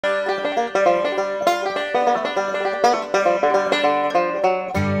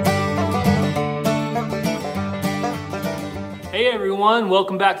everyone,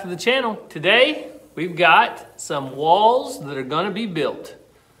 welcome back to the channel. Today we've got some walls that are going to be built.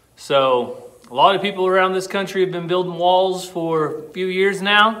 So a lot of people around this country have been building walls for a few years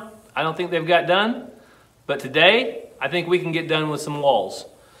now. I don't think they've got done, but today I think we can get done with some walls.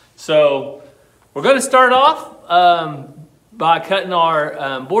 So we're going to start off by cutting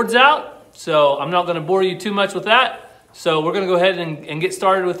our boards out. So I'm not going to bore you too much with that. So we're going to go ahead and get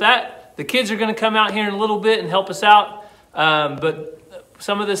started with that. The kids are going to come out here in a little bit and help us out. But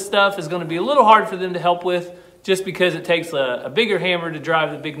some of this stuff is going to be a little hard for them to help with just because it takes a bigger hammer to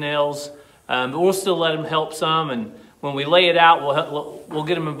drive the big nails. But we'll still let them help some. And when we lay it out, we'll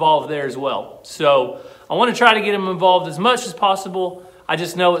get them involved there as well. So I want to try to get them involved as much as possible. I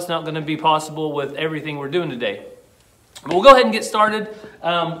just know it's not going to be possible with everything we're doing today. But we'll go ahead and get started.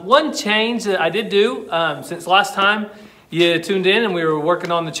 One change that I did do since last time you tuned in and we were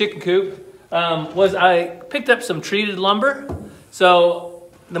working on the chicken coop was I picked up some treated lumber. So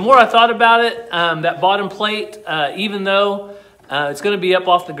the more I thought about it, that bottom plate, even though it's going to be up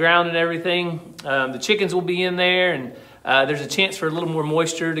off the ground and everything, the chickens will be in there, and there's a chance for a little more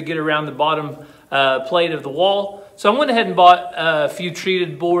moisture to get around the bottom plate of the wall. So I went ahead and bought a few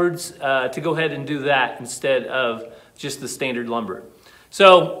treated boards to go ahead and do that instead of just the standard lumber.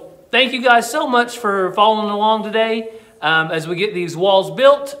 So thank you guys so much for following along today as we get these walls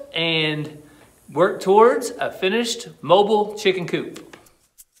built and work towards a finished mobile chicken coop.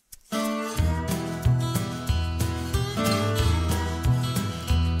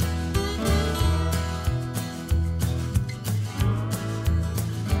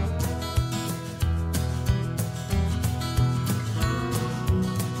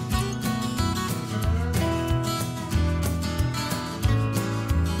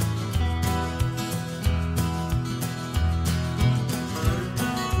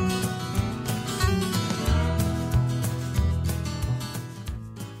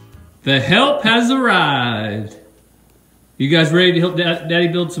 The help has arrived. You guys ready to help Daddy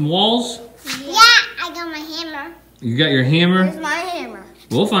build some walls? Yeah, I got my hammer. You got your hammer? Where's my hammer?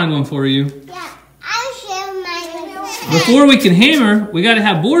 We'll find one for you. Yeah, I'll show my Before we can hammer, we got to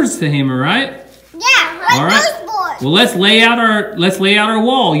have boards to hammer, right? Yeah, all right. Those boards. Well, let's lay out our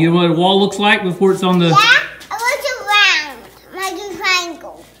wall. You know what a wall looks like before it's on the. Yeah, it looks round, like a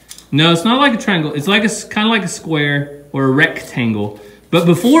triangle. No, it's not like a triangle. It's like kind of like a square or a rectangle. But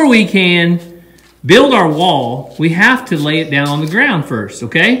before we can build our wall, we have to lay it down on the ground first,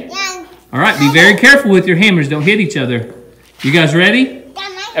 okay? Yeah. All right, be very careful with your hammers. Don't hit each other. You guys ready?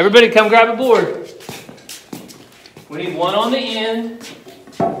 Everybody come grab a board. We need one on the end.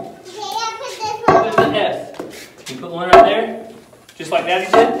 With the F. You put one right there, just like Daddy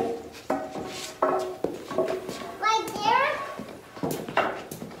did. Right there?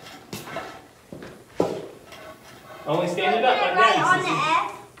 Only stand it up like Daddy's. On the F?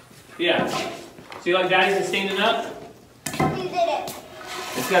 Yeah. See like Daddy's is standing up? You did it.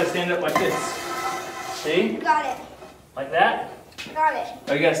 It's got to stand up like this. See? Got it. Like that? Got it.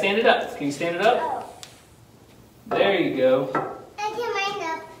 Oh, you got to stand it up. Can you stand it up? Oh. There you go. I can mine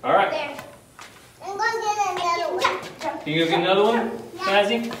up. All right. There. I'm going to get another one. Can you go get another one,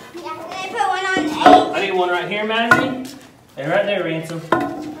 Mazzy? Yeah. Can I put one on 8? I need one right here, Mazzy. And right there, Ransom.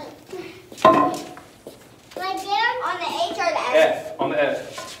 Right there? On the H or the F? F. On the F.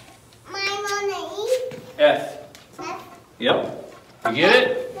 Mine on the E? F. F? Yep. You get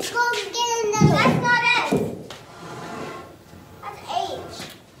it? Let's go get another. That's not F. That's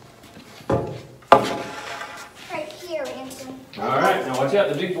H. Right here, Ransom. All right. Now watch out.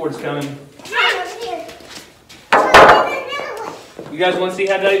 The big board's coming. Over here. Another one. You guys want to see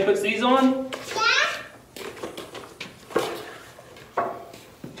how Daddy puts these on? Yeah?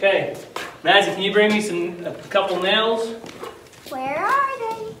 Okay. Mazzy, can you bring me a couple nails? Where are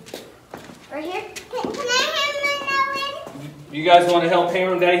they? Right here? Can I have my nail in? You guys want to help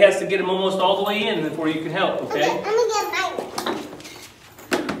hammer them? Daddy has to get them almost all the way in before you can help, okay? Let me get mine.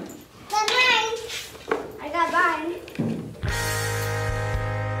 Get mine. I got mine.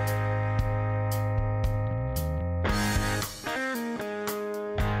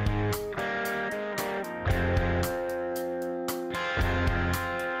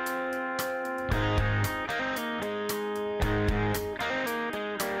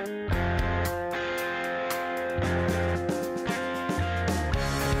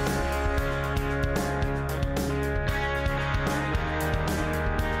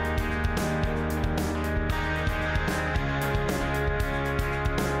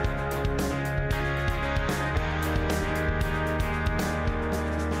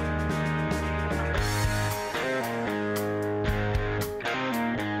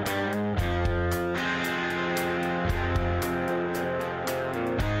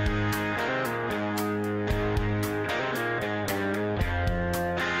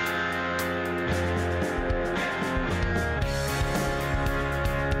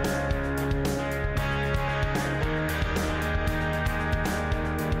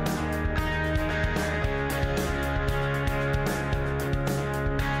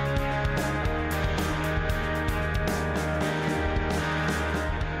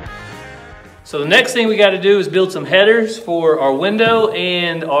 So the next thing we got to do is build some headers for our window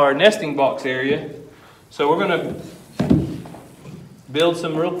and our nesting box area. So we're going to build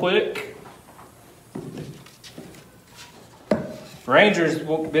some real quick. Ranger's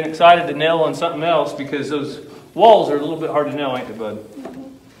been excited to nail on something else because those walls are a little bit hard to nail, ain't they, bud?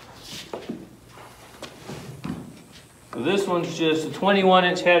 So this one's just a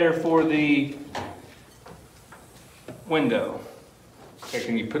 21-inch header for the window. Okay,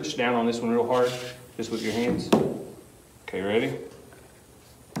 can you push down on this one real hard, just with your hands? Okay, ready?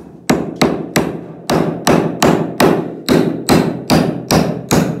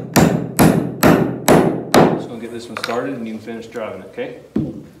 Just gonna get this one started and you can finish driving it, okay?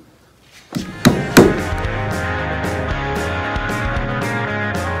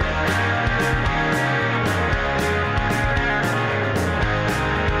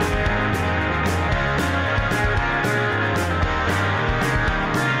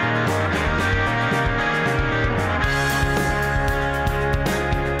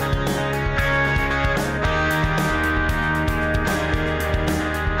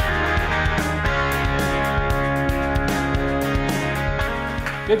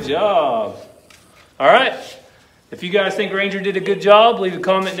 Good job. All right. If you guys think Ranger did a good job, leave a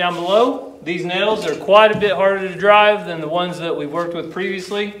comment down below. These nails are quite a bit harder to drive than the ones that we've worked with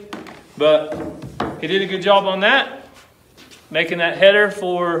previously, but he did a good job on that, making that header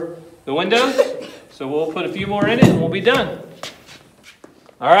for the windows. So we'll put a few more in it and we'll be done.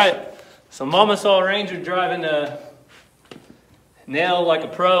 All right. So Mama saw Ranger driving a nail like a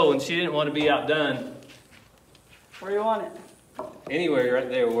pro and she didn't want to be outdone. Where do you want it? Anywhere right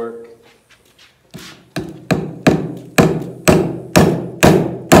there will work.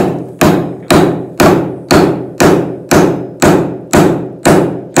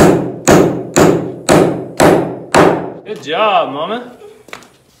 Good job, Mama.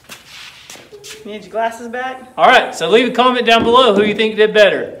 You need your glasses back? All right, so leave a comment down below who you think did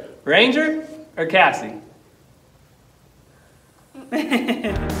better, Ranger or Cassie?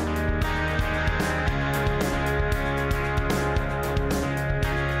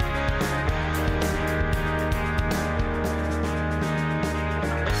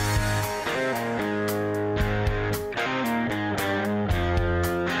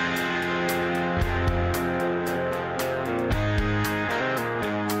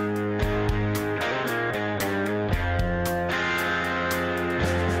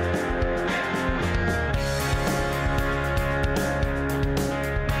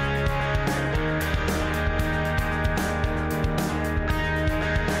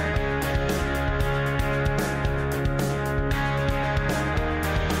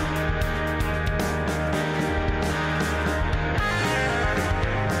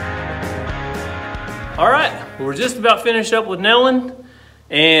 All right, we're just about finished up with nailing,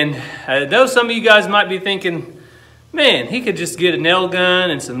 and I know some of you guys might be thinking, man, he could just get a nail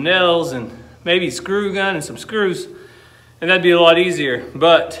gun and some nails and maybe a screw gun and some screws, and that'd be a lot easier.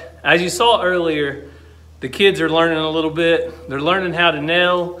 But as you saw earlier, the kids are learning a little bit. They're learning how to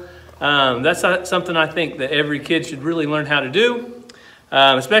nail. That's something I think that every kid should really learn how to do,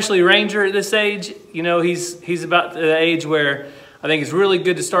 especially Ranger at this age. You know, he's about the age where I think it's really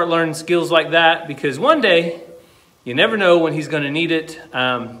good to start learning skills like that, because one day, you never know when he's going to need it.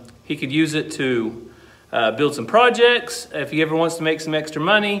 He could use it to build some projects. If he ever wants to make some extra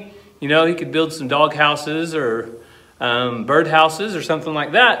money, you know, he could build some dog houses or bird houses or something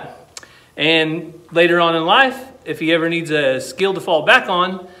like that. And later on in life, if he ever needs a skill to fall back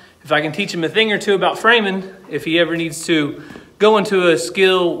on, if I can teach him a thing or two about framing, if he ever needs to go into a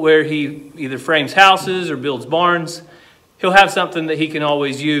skill where he either frames houses or builds barns, he'll have something that he can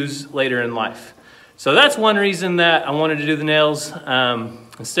always use later in life. So that's one reason that I wanted to do the nails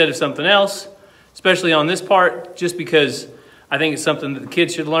instead of something else, especially on this part, just because I think it's something that the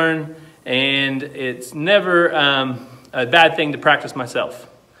kids should learn, and it's never a bad thing to practice myself.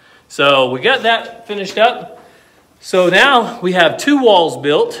 So we got that finished up. So now we have 2 walls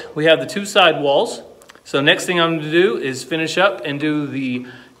built. We have the 2 side walls. So next thing I'm going to do is finish up and do the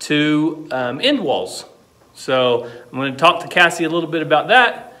 2 end walls. So I'm going to talk to Cassie a little bit about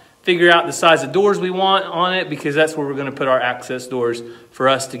that, figure out the size of doors we want on it, because that's where we're going to put our access doors for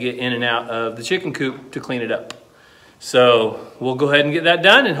us to get in and out of the chicken coop to clean it up. So we'll go ahead and get that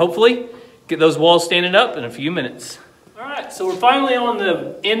done and hopefully get those walls standing up in a few minutes. All right, so we're finally on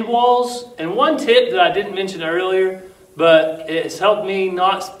the end walls, and one tip that I didn't mention earlier, but it's helped me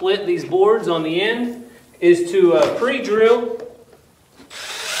not split these boards on the end, is to pre-drill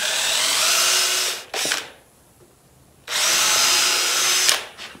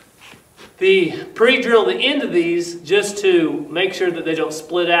the pre-drill the end of these just to make sure that they don't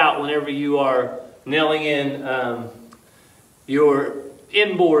split out whenever you are nailing in your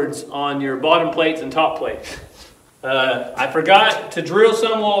inboards on your bottom plates and top plates. I forgot to drill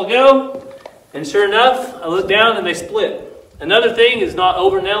some a while ago, and sure enough, I looked down and they split. Another thing is not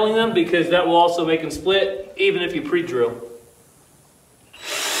over nailing them, because that will also make them split even if you pre-drill.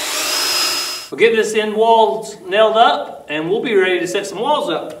 We'll get this end walls nailed up and we'll be ready to set some walls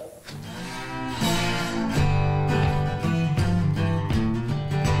up.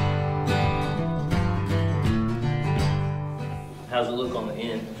 How's it look on the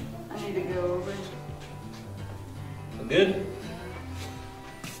end? I need to go over. Look good?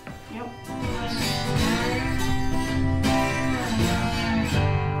 Yep.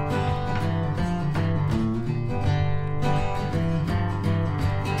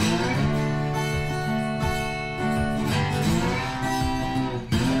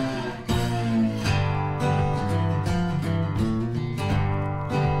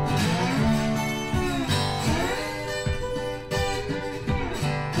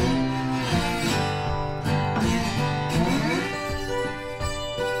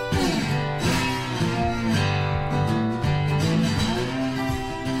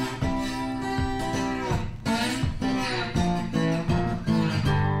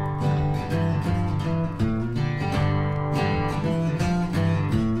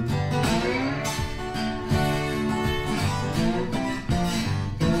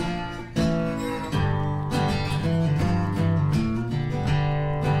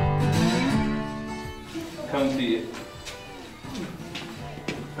 Come to you.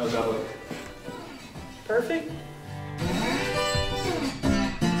 How's that look? Perfect.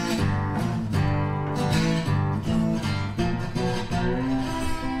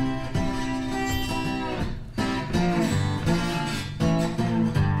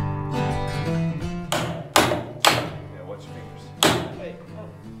 Yeah, watch your fingers. Wait, oh,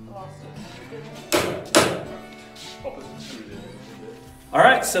 I lost it. All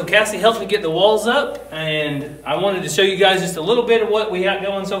right, so Cassie helped me get the walls up, and I wanted to show you guys just a little bit of what we have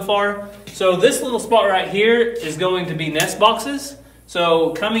going so far. So this little spot right here is going to be nest boxes.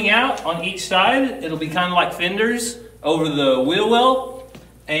 So coming out on each side, it'll be kind of like fenders over the wheel well,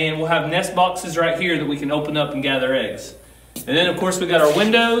 and we'll have nest boxes right here that we can open up and gather eggs. And then of course we got our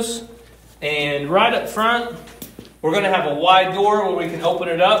windows, and right up front, we're gonna have a wide door where we can open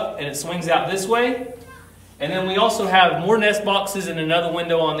it up and it swings out this way. And then we also have more nest boxes and another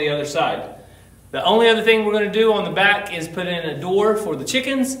window on the other side. The only other thing we're going to do on the back is put in a door for the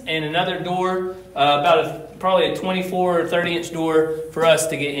chickens and another door, probably a 24 or 30 inch door for us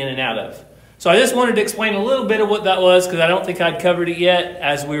to get in and out of. So I just wanted to explain a little bit of what that was, because I don't think I'd covered it yet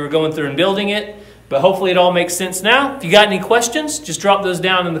as we were going through and building it. But hopefully it all makes sense now. If you got any questions, just drop those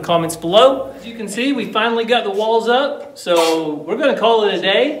down in the comments below. As you can see, we finally got the walls up. So we're going to call it a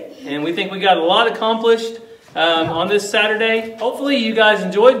day, and we think we got a lot accomplished on this Saturday. Hopefully you guys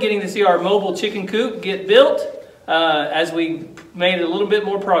enjoyed getting to see our mobile chicken coop get built as we made a little bit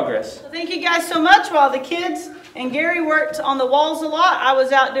more progress. Well, thank you guys so much. While the kids and Gary worked on the walls a lot, I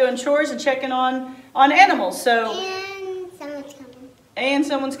was out doing chores and checking on animals. So And someone's coming. and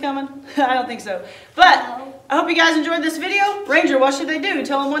someone's coming. I don't think so. But I hope you guys enjoyed this video. Ranger, what should they do?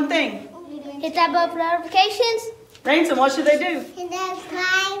 Tell them one thing. Hit that bell for notifications. Ransom, what should they do? Hit that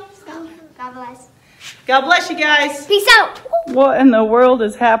subscribe. God bless. God bless you guys. Peace out. What in the world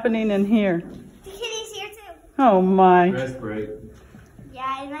is happening in here? The kitty's here too. Oh my. Rest break.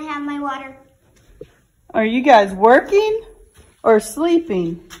 Yeah, and I have my water. Are you guys working or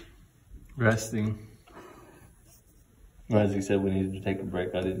sleeping? Resting. As he said we needed to take a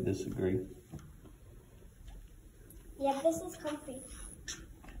break, I didn't disagree. Yeah, this is comfy.